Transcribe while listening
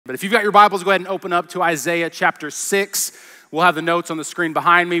But if you've got your Bibles, go ahead and open up to Isaiah chapter 6. We'll have the notes on the screen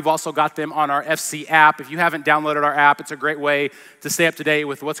behind me. We've also got them on our FC app. If you haven't downloaded our app, it's a great way to stay up to date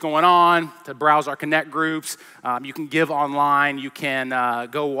with what's going on, to browse our Connect groups. You can give online. You can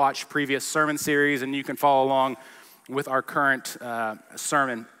go watch previous sermon series, and you can follow along with our current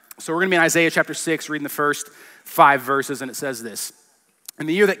sermon. So we're going to be in Isaiah chapter 6, reading the first 5 verses, and it says this. In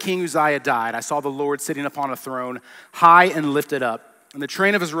the year that King Uzziah died, I saw the Lord sitting upon a throne, high and lifted up, and the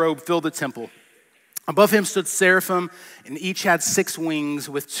train of his robe filled the temple. Above him stood seraphim, and each had 6 wings.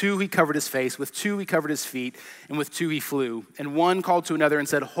 With 2 he covered his face, with 2 he covered his feet, and with 2 he flew. And one called to another and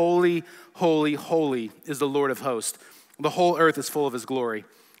said, Holy, holy, holy is the Lord of hosts. The whole earth is full of his glory.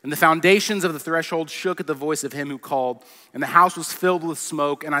 And the foundations of the threshold shook at the voice of him who called, and the house was filled with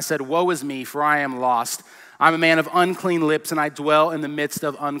smoke. And I said, Woe is me, for I am lost. I'm a man of unclean lips, and I dwell in the midst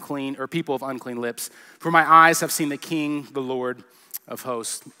of people of unclean lips. For my eyes have seen the King, the Lord of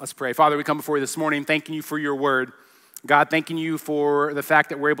hosts. Let's pray. Father, we come before you this morning thanking you for your word. God, thanking you for the fact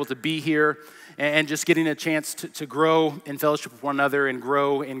that we're able to be here and just getting a chance to grow in fellowship with one another and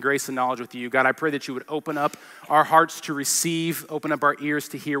grow in grace and knowledge with you. God, I pray that you would open up our hearts to receive, open up our ears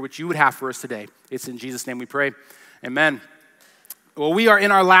to hear what you would have for us today. It's in Jesus' name we pray. Amen. Well, we are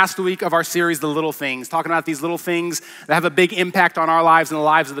in our last week of our series, The Little Things, talking about these little things that have a big impact on our lives and the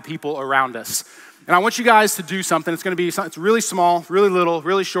lives of the people around us. And I want you guys to do something. It's going to be it's really small, really little,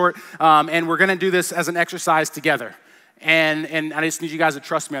 really short, and we're going to do this as an exercise together. And I just need you guys to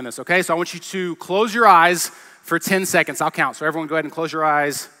trust me on this, okay? So I want you to close your eyes for 10 seconds. I'll count. So everyone go ahead and close your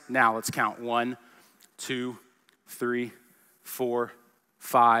eyes now. Let's count. 1, 2, 3, 4,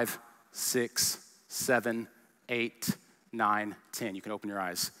 5, 6, 7, 8, 9, 10. You can open your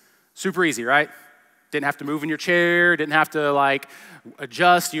eyes. Super easy, right? Didn't have to move in your chair. Didn't have to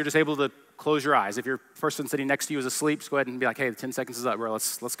adjust. You're just able to close your eyes. If your person sitting next to you is asleep, just go ahead and be like, hey, the 10 seconds is up, bro.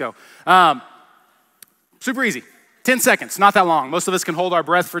 Let's go. Super easy. 10 seconds, not that long. Most of us can hold our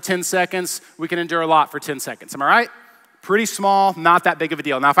breath for 10 seconds. We can endure a lot for 10 seconds. Am I right? Pretty small, not that big of a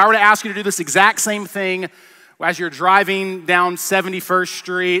deal. Now, if I were to ask you to do this exact same thing as you're driving down 71st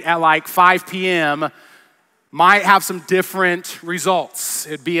Street at 5 p.m., might have some different results.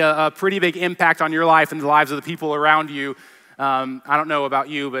 It'd be a pretty big impact on your life and the lives of the people around you. I don't know about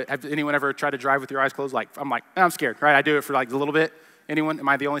you, but have anyone ever tried to drive with your eyes closed? I'm scared, right? I do it for a little bit. Anyone? Am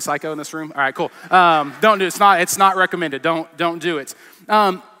I the only psycho in this room? All right, cool. Don't do it. It's not recommended. Don't do it.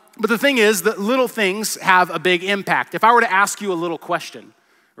 But the thing is that little things have a big impact. If I were to ask you a little question,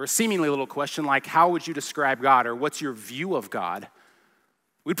 or a seemingly little question, like how would you describe God, or what's your view of God?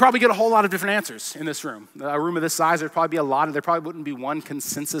 We'd probably get a whole lot of different answers in this room. A room of this size, there probably wouldn't be one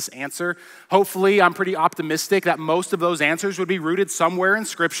consensus answer. Hopefully, I'm pretty optimistic that most of those answers would be rooted somewhere in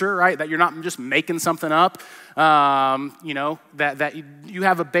Scripture, right? That you're not just making something up. That you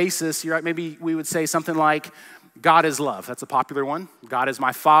have a basis. You're right, maybe we would say something like, God is love. That's a popular one. God is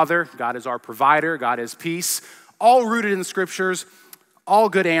my Father. God is our provider. God is peace. All rooted in the Scriptures, all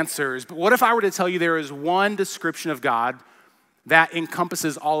good answers. But what if I were to tell you there is one description of God that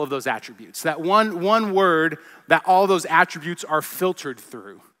encompasses all of those attributes? That one word that all those attributes are filtered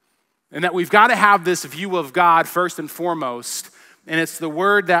through. And that we've got to have this view of God first and foremost. And it's the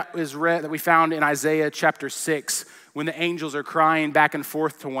word that we found in Isaiah chapter 6 when the angels are crying back and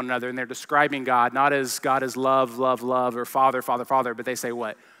forth to one another and they're describing God, not as God is love, love, love, or Father, Father, Father, but they say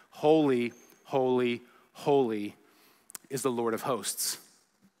what? Holy, holy, holy is the Lord of hosts.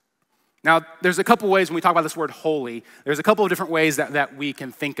 Now, there's a couple ways when we talk about this word holy, there's a couple of different ways that we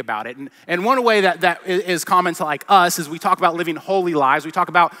can think about it. And one way that is common to us is we talk about living holy lives. We talk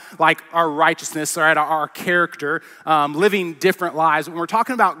about our righteousness, right, our character, living different lives. When we're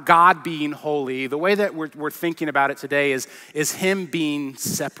talking about God being holy, the way that we're thinking about it today is him being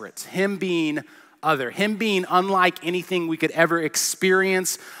separate, him being other, him being unlike anything we could ever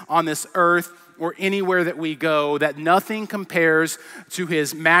experience on this earth or anywhere that we go, that nothing compares to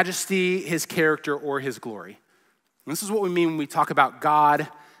his majesty, his character, or his glory. And this is what we mean when we talk about God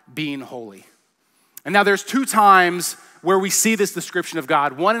being holy. And now there's 2 times where we see this description of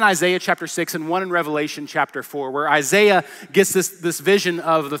God, one in Isaiah chapter 6 and one in Revelation chapter 4, where Isaiah gets this vision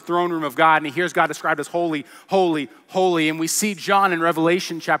of the throne room of God, and he hears God described as holy, holy, holy. And we see John in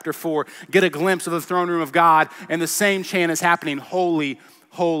Revelation chapter 4 get a glimpse of the throne room of God, and the same chant is happening, holy,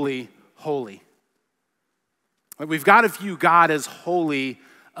 holy, holy. We've got to view God as holy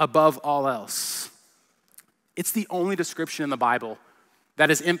above all else. It's the only description in the Bible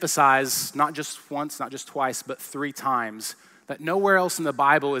that is emphasized not just once, not just twice, but 3 times, that nowhere else in the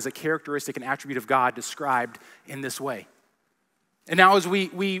Bible is a characteristic and attribute of God described in this way. And now as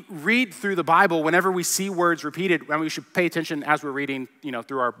we read through the Bible, whenever we see words repeated, and we should pay attention as we're reading,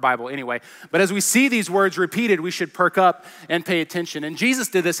 through our Bible anyway. But as we see these words repeated, we should perk up and pay attention. And Jesus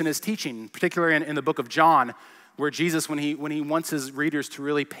did this in his teaching, particularly in the book of John, where Jesus, when he wants his readers to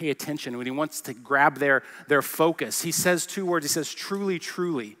really pay attention, when he wants to grab their focus, he says two words. He says, truly,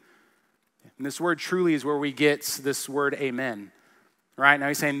 truly. And this word truly is where we get this word amen. Right? Now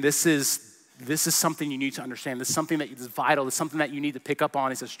he's saying this is something you need to understand. This is something that is vital. This is something that you need to pick up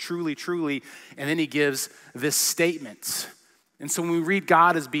on. He says, truly, truly. And then he gives this statement. And so when we read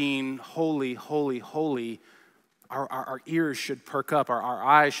God as being holy, holy, holy, our ears should perk up. Our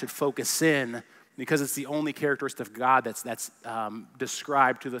eyes should focus in, because it's the only characteristic of God that's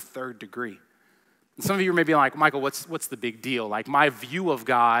described to the third degree. And some of you may be like, Michael, what's the big deal? Like, my view of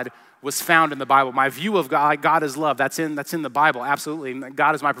God was found in the Bible. My view of God, like God is love, that's in the Bible, absolutely. And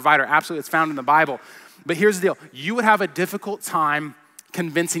God is my provider, absolutely, it's found in the Bible. But here's the deal. You would have a difficult time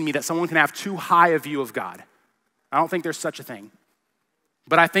convincing me that someone can have too high a view of God. I don't think there's such a thing.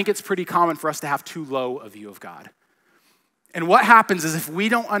 But I think it's pretty common for us to have too low a view of God. And what happens is if we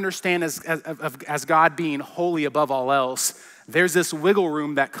don't understand as God being holy above all else, there's this wiggle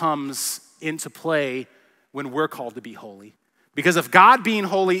room that comes into play when we're called to be holy. Because if God being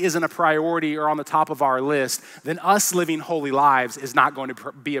holy isn't a priority or on the top of our list, then us living holy lives is not going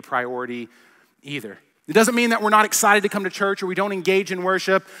to be a priority either. It doesn't mean that we're not excited to come to church or we don't engage in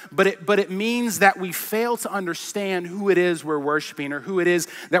worship, but it means that we fail to understand who it is we're worshiping or who it is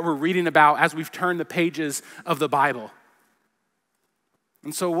that we're reading about as we've turned the pages of the Bible.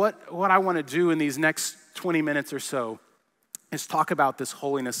 And so what I want to do in these next 20 minutes or so is talk about this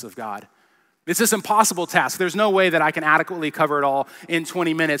holiness of God. It's this impossible task. There's no way that I can adequately cover it all in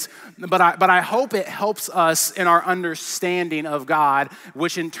 20 minutes, but I hope it helps us in our understanding of God,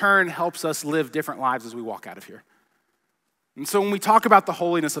 which in turn helps us live different lives as we walk out of here. And so when we talk about the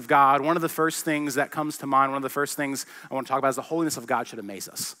holiness of God, one of the first things that comes to mind, one of the first things I want to talk about is the holiness of God should amaze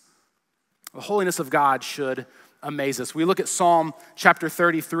us. The holiness of God should amaze us. We look at Psalm chapter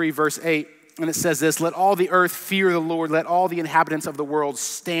 33, verse 8, and it says this: let all the earth fear the Lord, let all the inhabitants of the world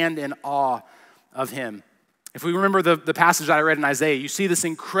stand in awe of him. If we remember the passage that I read in Isaiah, you see this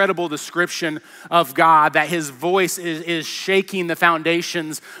incredible description of God, that his voice is shaking the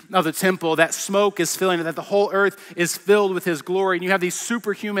foundations of the temple, that smoke is filling it, that the whole earth is filled with his glory. And you have these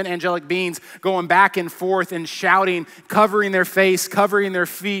superhuman angelic beings going back and forth and shouting, covering their face, covering their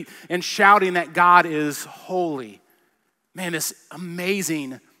feet, and shouting that God is holy. Man, this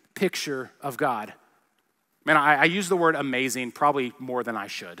amazing picture of God. Man, I use the word amazing probably more than I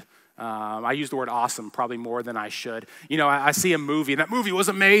should. I use the word awesome probably more than I should. I see a movie, and that movie was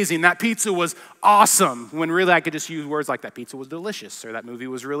amazing. That pizza was awesome, when really I could just use words like that pizza was delicious or that movie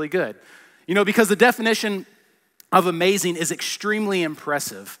was really good. Because the definition of amazing is extremely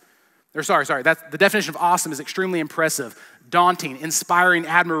impressive. The definition of awesome is extremely impressive, daunting, inspiring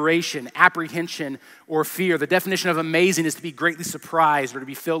admiration, apprehension, or fear. The definition of amazing is to be greatly surprised or to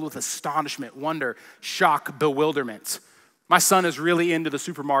be filled with astonishment, wonder, shock, bewilderment. My son is really into the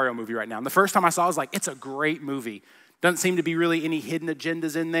Super Mario movie right now. And the first time I saw it, I was like, it's a great movie. Doesn't seem to be really any hidden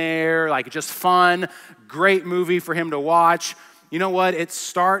agendas in there, like just fun, great movie for him to watch. You know what? It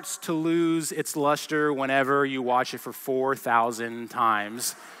starts to lose its luster whenever you watch it for 4,000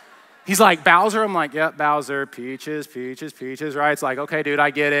 times. He's like, Bowser? I'm like, yep, Bowser, Peaches, Peaches, Peaches, right? It's like, okay, dude,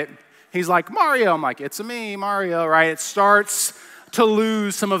 I get it. He's like, Mario. I'm like, it's a me, Mario, right? It starts to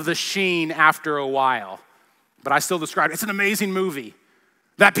lose some of the sheen after a while. But I still describe it. It's an amazing movie.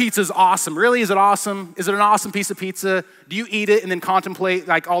 That pizza's awesome. Really, is it awesome? Is it an awesome piece of pizza? Do you eat it and then contemplate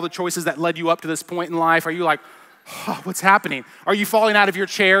like all the choices that led you up to this point in life? Are you like, oh, what's happening? Are you falling out of your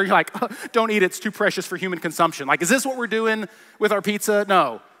chair? You're like, oh, don't eat it. It's too precious for human consumption. Like, is this what we're doing with our pizza?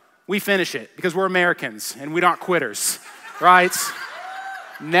 No, we finish it because we're Americans and we're not quitters, right?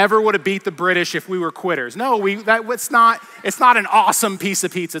 Never would have beat the British if we were quitters. No, it's not an awesome piece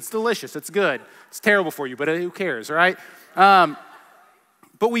of pizza. It's delicious. It's good. It's terrible for you, but who cares, right? But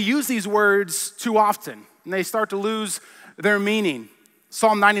we use these words too often, and they start to lose their meaning.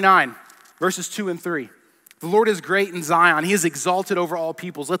 Psalm 99, verses 2 and 3. The Lord is great in Zion. He is exalted over all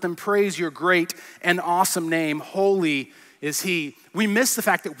peoples. Let them praise your great and awesome name. Holy is he. We miss the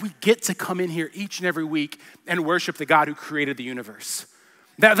fact that we get to come in here each and every week and worship the God who created the universe.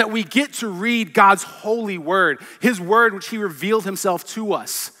 That we get to read God's holy word, his word which he revealed himself to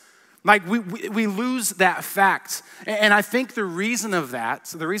us. Like we lose that fact. And I think the reason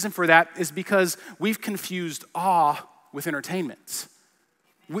for that is because we've confused awe with entertainment.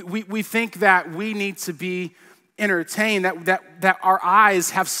 We think that we need to be entertained, that our eyes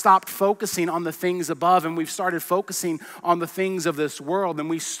have stopped focusing on the things above and we've started focusing on the things of this world. And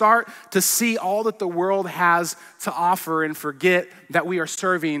we start to see all that the world has to offer and forget that we are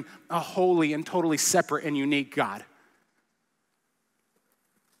serving a holy and totally separate and unique God.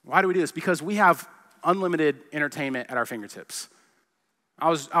 Why do we do this? Because we have unlimited entertainment at our fingertips. I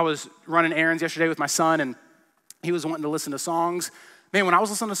was running errands yesterday with my son, and he was wanting to listen to songs. Man, when I was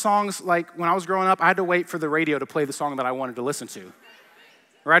listening to songs, like when I was growing up, I had to wait for the radio to play the song that I wanted to listen to.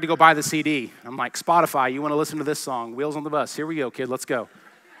 Or I had to go buy the CD. I'm like, Spotify, you want to listen to this song? Wheels on the Bus. Here we go, kid, let's go.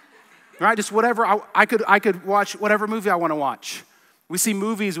 Right, just whatever. I could watch whatever movie I want to watch. We see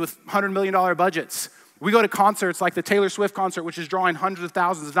movies with $100 million budgets. We go to concerts like the Taylor Swift concert, which is drawing hundreds of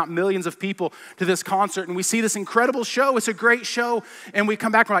thousands, if not millions of people to this concert. And we see this incredible show. It's a great show. And we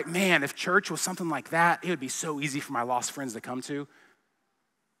come back, we're like, man, if church was something like that, it would be so easy for my lost friends to come to.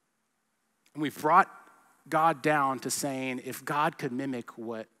 And we've brought God down to saying, if God could mimic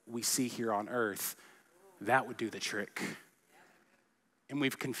what we see here on earth, that would do the trick. And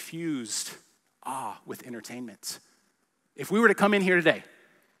we've confused awe with entertainment. If we were to come in here today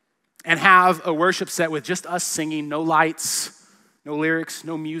and have a worship set with just us singing, no lights, no lyrics,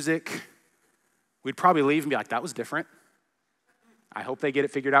 no music, we'd probably leave and be like, that was different. I hope they get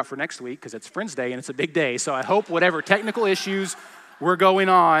it figured out for next week because it's Friends Day and it's a big day. So I hope whatever technical issues were going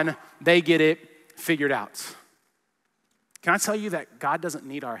on, they get it figured out. Can I tell you that God doesn't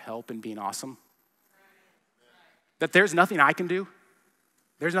need our help in being awesome? That there's nothing I can do.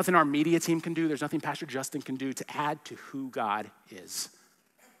 There's nothing our media team can do. There's nothing Pastor Justin can do to add to who God is.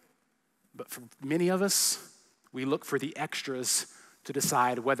 But for many of us, we look for the extras to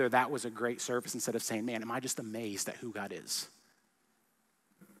decide whether that was a great service instead of saying, man, am I just amazed at who God is?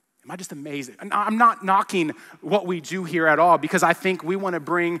 Am I just amazed? I'm not knocking what we do here at all because I think we want to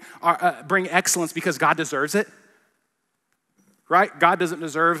bring excellence because God deserves it, right? God doesn't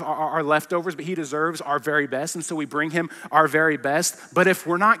deserve our leftovers, but he deserves our very best, and so we bring him our very best. But if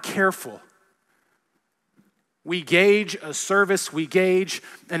we're not careful, we gauge a service, we gauge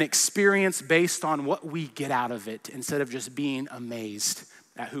an experience based on what we get out of it instead of just being amazed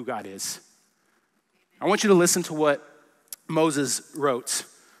at who God is. I want you to listen to what Moses wrote.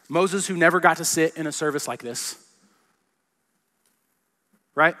 Moses, who never got to sit in a service like this,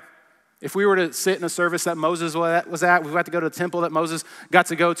 right? If we were to sit in a service that Moses was at, we had to go to the temple that Moses got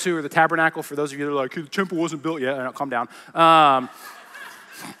to go to, or the tabernacle, for those of you that are like, the temple wasn't built yet. No, calm down.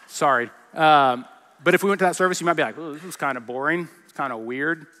 Sorry. But if we went to that service, you might be like, oh, this was kind of boring. It's kind of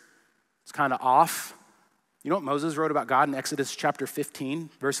weird. It's kind of off. You know what Moses wrote about God in Exodus chapter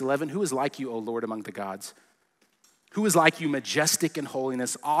 15, verse 11? Who is like you, O Lord, among the gods? Who is like you, majestic in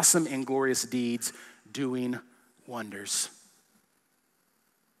holiness, awesome in glorious deeds, doing wonders?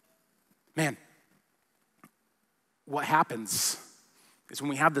 Man, what happens is when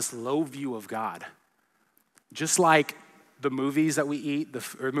we have this low view of God, just like the movies that we eat,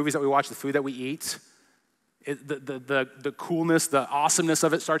 or movies that we watch, the food that we eat, the coolness, the awesomeness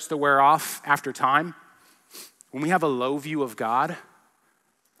of it starts to wear off after time. When we have a low view of God,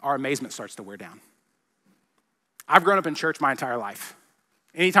 our amazement starts to wear down. I've grown up in church my entire life.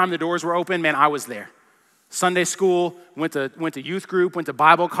 Anytime the doors were open, man, I was there. Sunday school, went to youth group, went to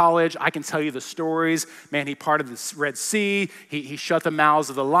Bible college. I can tell you the stories. Man, he parted the Red Sea. He shut the mouths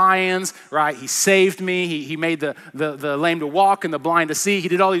of the lions, right? He saved me. He made the lame to walk and the blind to see. He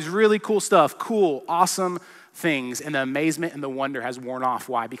did all these really cool stuff, cool, awesome things. And the amazement and the wonder has worn off.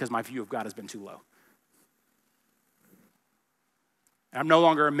 Why? Because my view of God has been too low. And I'm no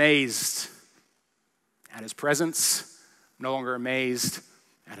longer amazed at his presence. I'm no longer amazed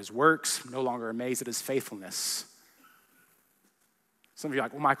at his works. I'm no longer amazed at his faithfulness. Some of you are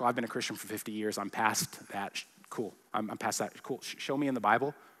like, well, Michael, I've been a Christian for 50 years. I'm past that. Cool. I'm past that. Cool. Show me in the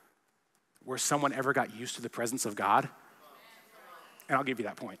Bible where someone ever got used to the presence of God, and I'll give you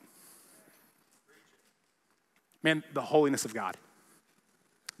that point. Man, the holiness of God,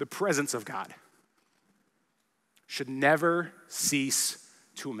 the presence of God should never cease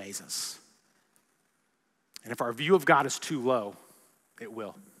to amaze us. And if our view of God is too low, it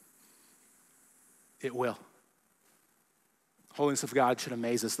will. It will. Holiness of God should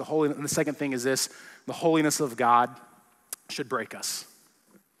amaze us. And the second thing is this: the holiness of God should break us.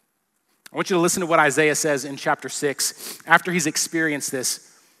 I want you to listen to what Isaiah says in chapter 6. After he's experienced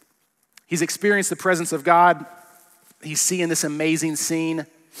this, he's experienced the presence of God. He's seeing this amazing scene,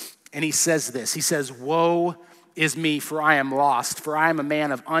 and he says this. He says, "Woe is me, for I am lost, for I am a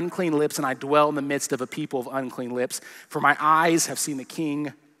man of unclean lips, and I dwell in the midst of a people of unclean lips. For my eyes have seen the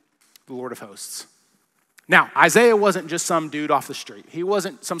King, the Lord of hosts." Now, Isaiah wasn't just some dude off the street. He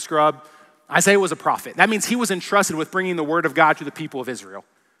wasn't some scrub. Isaiah was a prophet. That means he was entrusted with bringing the word of God to the people of Israel.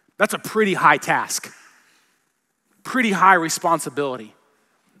 That's a pretty high task, pretty high responsibility.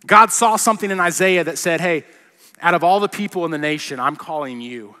 God saw something in Isaiah that said, hey, out of all the people in the nation, I'm calling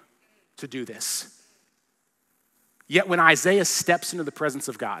you to do this. Yet when Isaiah steps into the presence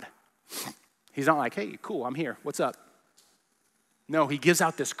of God, he's not like, hey, cool, I'm here, what's up? No, he gives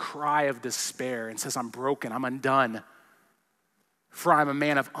out this cry of despair and says, I'm broken, I'm undone, for I'm a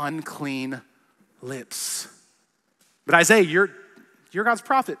man of unclean lips. But Isaiah, you're God's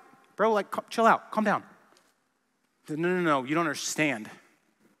prophet. Bro, like, chill out, calm down. No, you don't understand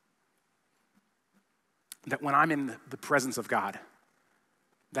that when I'm in the presence of God,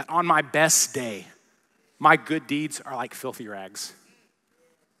 that on my best day, my good deeds are like filthy rags.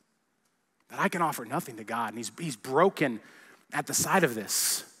 That I can offer nothing to God, and he's broken at the sight of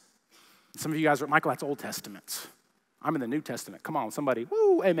this. Some of you guys are, Michael, that's Old Testament. I'm in the New Testament. Come on, somebody,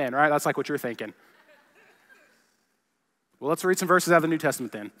 woo, amen, right? That's like what you're thinking. Well, let's read some verses out of the New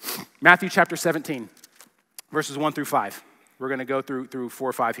Testament then. Matthew chapter 17, verses 1 through 5. We're going to go through 4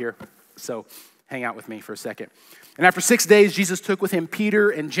 or 5 here, so hang out with me for a second. And after 6 days, Jesus took with him Peter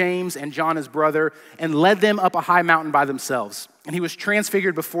and James and John, his brother, and led them up a high mountain by themselves. And he was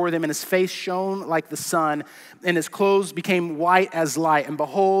transfigured before them, and his face shone like the sun, and his clothes became white as light. And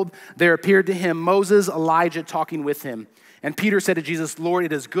behold, there appeared to him Moses, Elijah talking with him. And Peter said to Jesus, Lord,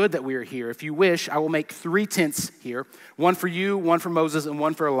 it is good that we are here. If you wish, I will make 3 tents here, one for you, one for Moses, and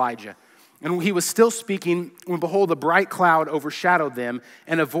one for Elijah. And he was still speaking when, behold, a bright cloud overshadowed them,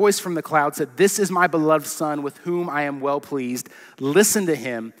 and a voice from the cloud said, This is my beloved Son, with whom I am well pleased. Listen to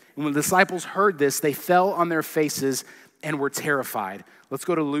him. And when the disciples heard this, they fell on their faces and were terrified. Let's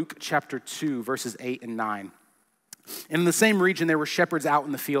go to Luke chapter 2, verses 8 and 9. And in the same region, there were shepherds out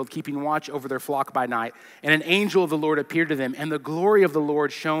in the field, keeping watch over their flock by night. And an angel of the Lord appeared to them, and the glory of the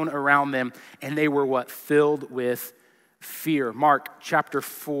Lord shone around them, and they were what? Filled with fear. Mark chapter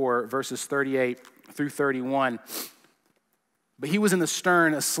 4, verses 38 through 31. But he was in the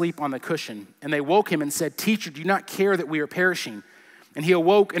stern, asleep on the cushion. And they woke him and said, Teacher, do you not care that we are perishing? And he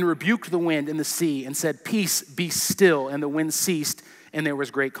awoke and rebuked the wind and the sea and said, Peace, be still. And the wind ceased, and there was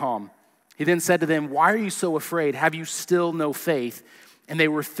great calm. He then said to them, Why are you so afraid? Have you still no faith? And they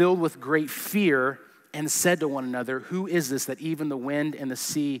were filled with great fear and said to one another, Who is this that even the wind and the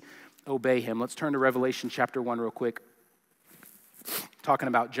sea obey him? Let's turn to Revelation chapter 1 real quick. Talking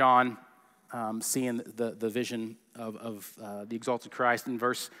about John seeing the vision of the exalted Christ in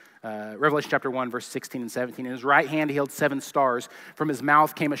Revelation chapter 1, verse 16 and 17. In his right hand he held 7 stars. From his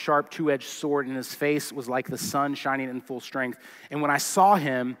mouth came a sharp 2-edged sword, and his face was like the sun shining in full strength. And when I saw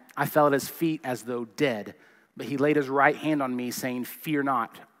him, I fell at his feet as though dead. But he laid his right hand on me, saying, Fear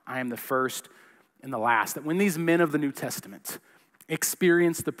not, I am the first and the last. That when these men of the New Testament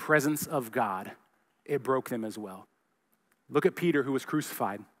experienced the presence of God, it broke them as well. Look at Peter, who was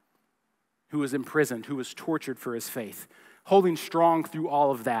crucified, who was imprisoned, who was tortured for his faith, holding strong through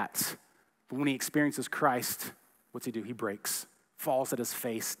all of that. But when he experiences Christ, what's he do? He breaks, falls at his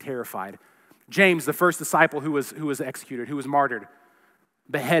face, terrified. James, the first disciple who was executed, who was martyred,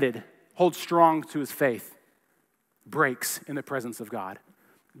 beheaded, holds strong to his faith, breaks in the presence of God.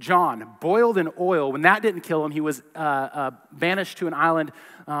 John, boiled in oil, when that didn't kill him, he was banished to an island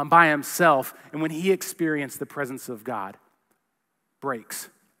by himself. And when he experienced the presence of God, breaks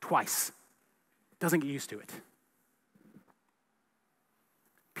twice. Doesn't get used to it.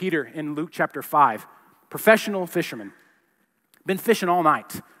 Peter in Luke chapter 5, professional fisherman, been fishing all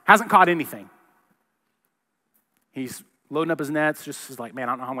night, hasn't caught anything. He's loading up his nets, just like, man,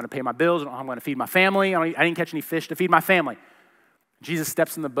 I don't know how I'm going to pay my bills, I don't know how I'm going to feed my family, I didn't catch any fish to feed my family. Jesus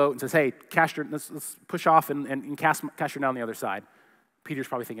steps in the boat and says, hey, let's push off and cast her down the other side. Peter's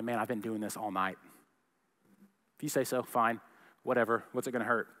probably thinking, man, I've been doing this all night. If you say so, fine. Whatever, what's it going to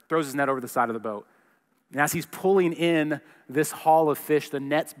hurt? Throws his net over the side of the boat. And as he's pulling in this haul of fish, the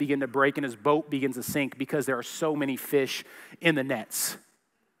nets begin to break and his boat begins to sink because there are so many fish in the nets.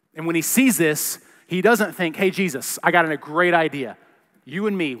 And when he sees this, he doesn't think, hey, Jesus, I got a great idea. You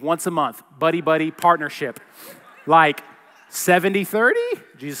and me, once a month, buddy partnership. Like 70-30?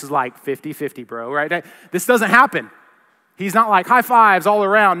 Jesus is like 50-50, bro, right? This doesn't happen. He's not like high fives all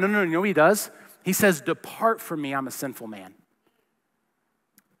around. No, you know what he does? He says, depart from me, I'm a sinful man.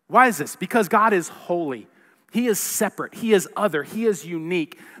 Why is this? Because God is holy. He is separate. He is other. He is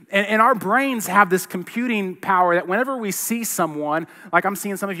unique. And our brains have this computing power that whenever we see someone, like I'm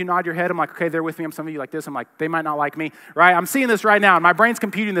seeing some of you nod your head, I'm like, okay, they're with me. Some of you like this, I'm like, they might not like me, right? I'm seeing this right now, and my brain's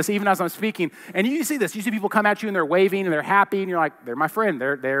computing this even as I'm speaking. And you see this. You see people come at you, and they're waving, and they're happy, and you're like, they're my friend.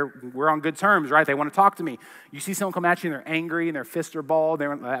 We're on good terms, right? They want to talk to me. You see someone come at you, and they're angry, and their fists are balled.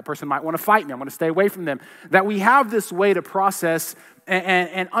 That person might want to fight me. I'm going to stay away from them. That we have this way to process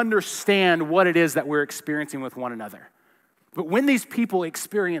and understand what it is that we're experiencing with one another. But when these people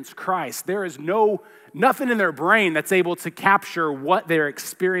experience Christ, there is nothing in their brain that's able to capture what they're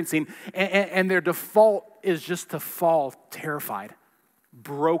experiencing, and their default is just to fall terrified,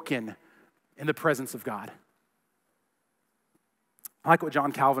 broken in the presence of God. I like what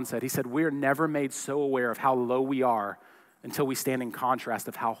John Calvin said. He said, "We're never made so aware of how low we are until we stand in contrast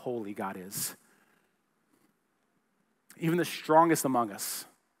of how holy God is." Even the strongest among us,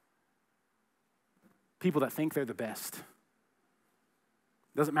 people that think they're the best,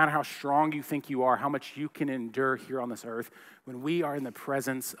 doesn't matter how strong you think you are, how much you can endure here on this earth. When we are in the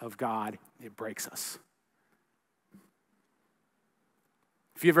presence of God, it breaks us.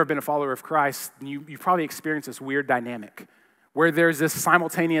 If you've ever been a follower of Christ, you've probably experienced this weird dynamic where there's this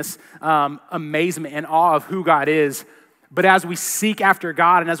simultaneous amazement and awe of who God is. But as we seek after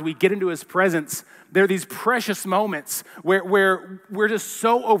God and as we get into his presence, there are these precious moments where we're just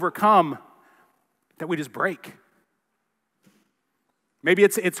so overcome that we just break. Maybe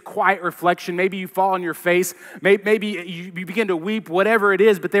it's quiet reflection. Maybe you fall on your face. Maybe you begin to weep, whatever it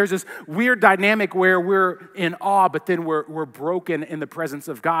is. But there's this weird dynamic where we're in awe, but then we're broken in the presence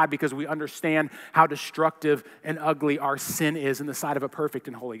of God because we understand how destructive and ugly our sin is in the sight of a perfect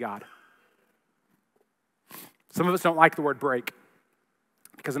and holy God. Some of us don't like the word break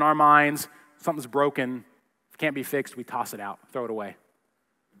because in our minds, something's broken. If it can't be fixed, we toss it out, throw it away.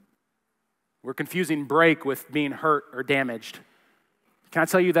 We're confusing break with being hurt or damaged. Can I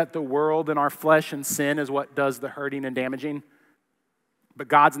tell you that the world and our flesh and sin is what does the hurting and damaging? But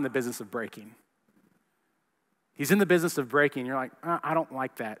God's in the business of breaking. He's in the business of breaking. You're like, I don't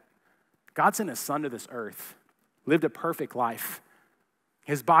like that. God sent his son to this earth, lived a perfect life.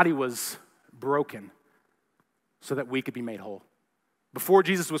 His body was broken so that we could be made whole. Before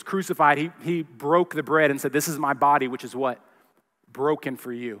Jesus was crucified, he broke the bread and said, "This is my body," which is what? Broken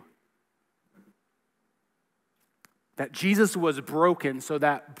for you. That Jesus was broken so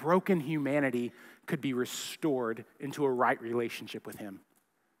that broken humanity could be restored into a right relationship with him.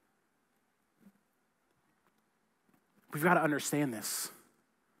 We've got to understand this.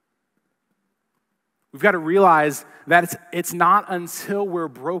 We've got to realize that it's not until we're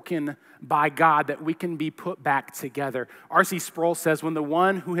broken by God that we can be put back together. R.C. Sproul says, when the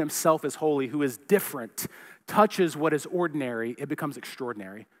one who himself is holy, who is different, touches what is ordinary, it becomes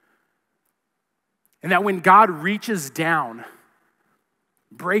extraordinary. And that when God reaches down,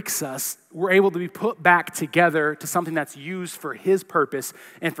 breaks us, we're able to be put back together to something that's used for his purpose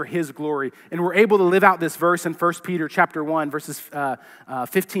and for his glory. And we're able to live out this verse in 1 Peter chapter 1, verses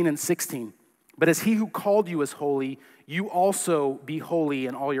 15 and 16. But as he who called you is holy, you also be holy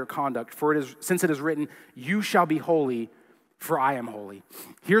in all your conduct. For since it is written, you shall be holy, for I am holy.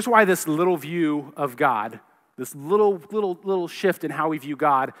 Here's why this little view of God, this little shift in how we view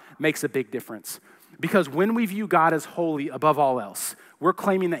God makes a big difference. Because when we view God as holy above all else, we're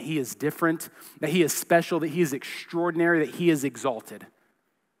claiming that he is different, that he is special, that he is extraordinary, that he is exalted.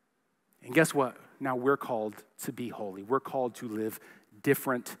 And guess what? Now we're called to be holy. We're called to live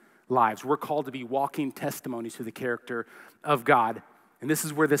different lives. We're called to be walking testimonies to the character of God. And this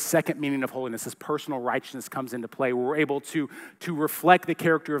is where the second meaning of holiness, this personal righteousness, comes into play, where we're able to reflect the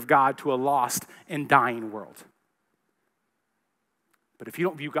character of God to a lost and dying world. But if you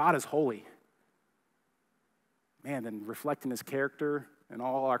don't view God as holy, man, then reflecting his character and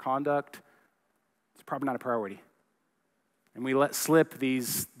all our conduct, it's probably not a priority. And we let slip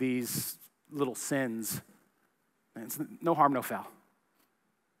these little sins. And it's no harm, no foul.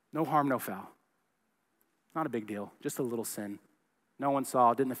 No harm, no foul. Not a big deal, just a little sin. No one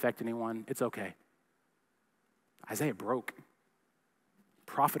saw, didn't affect anyone. It's okay. Isaiah broke.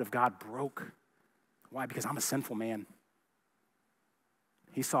 Prophet of God broke. Why? Because I'm a sinful man.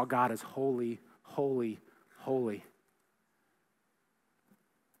 He saw God as holy, holy, holy.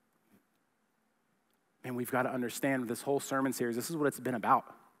 And we've got to understand this whole sermon series, this is what it's been about.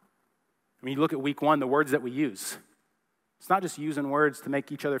 I mean, you look at week 1, the words that we use. It's not just using words to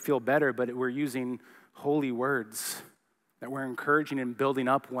make each other feel better, but we're using holy words, that we're encouraging and building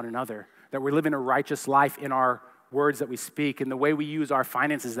up one another, that we're living a righteous life in our words that we speak, and the way we use our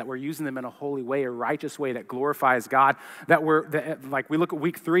finances, that we're using them in a holy way, a righteous way that glorifies God, like we look at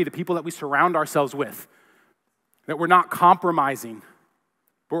week 3, the people that we surround ourselves with, that we're not compromising,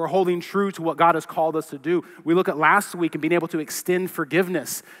 but we're holding true to what God has called us to do. We look at last week and being able to extend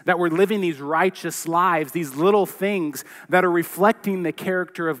forgiveness, that we're living these righteous lives, these little things that are reflecting the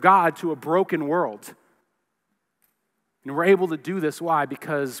character of God to a broken world. And we're able to do this, why?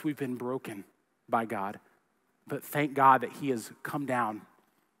 Because we've been broken by God. But thank God that he has come down,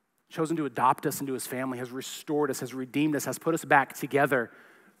 chosen to adopt us into his family, has restored us, has redeemed us, has put us back together,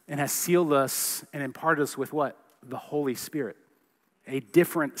 and has sealed us and imparted us with what? The Holy Spirit. A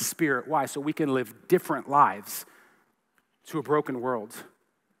different spirit. Why? So we can live different lives to a broken world.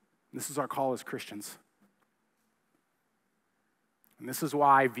 This is our call as Christians. And this is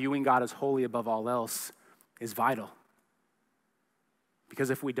why viewing God as holy above all else is vital.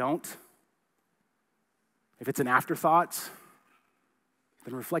 Because if we don't, if it's an afterthought,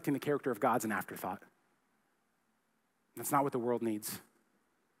 then reflecting the character of God's an afterthought. That's not what the world needs.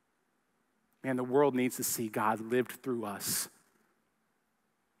 Man, the world needs to see God lived through us.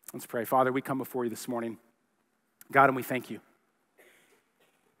 Let's pray. Father, we come before you this morning. God, and we thank you.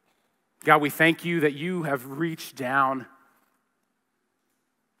 God, we thank you that you have reached down.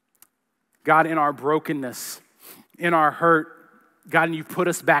 God, in our brokenness, in our hurt, God, and you put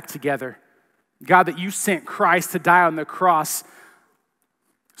us back together. God, that you sent Christ to die on the cross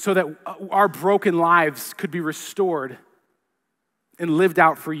so that our broken lives could be restored and lived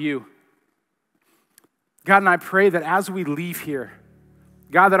out for you. God, and I pray that as we leave here,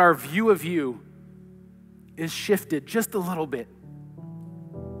 God, that our view of you is shifted just a little bit.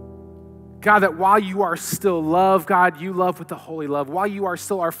 God, that while you are still love, God, you love with the holy love. While you are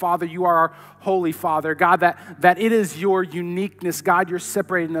still our Father, you are our holy Father. God, that it is your uniqueness, God, you're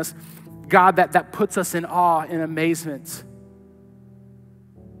separating us. God, that puts us in awe and amazement.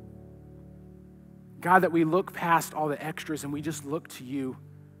 God, that we look past all the extras and we just look to you.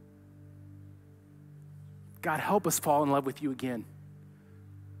 God, help us fall in love with you again.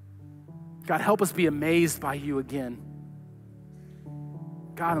 God, help us be amazed by you again.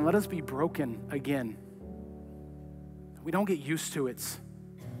 God, and let us be broken again. We don't get used to it.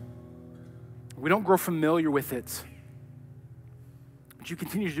 We don't grow familiar with it. But you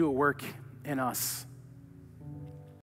continue to do a work in us.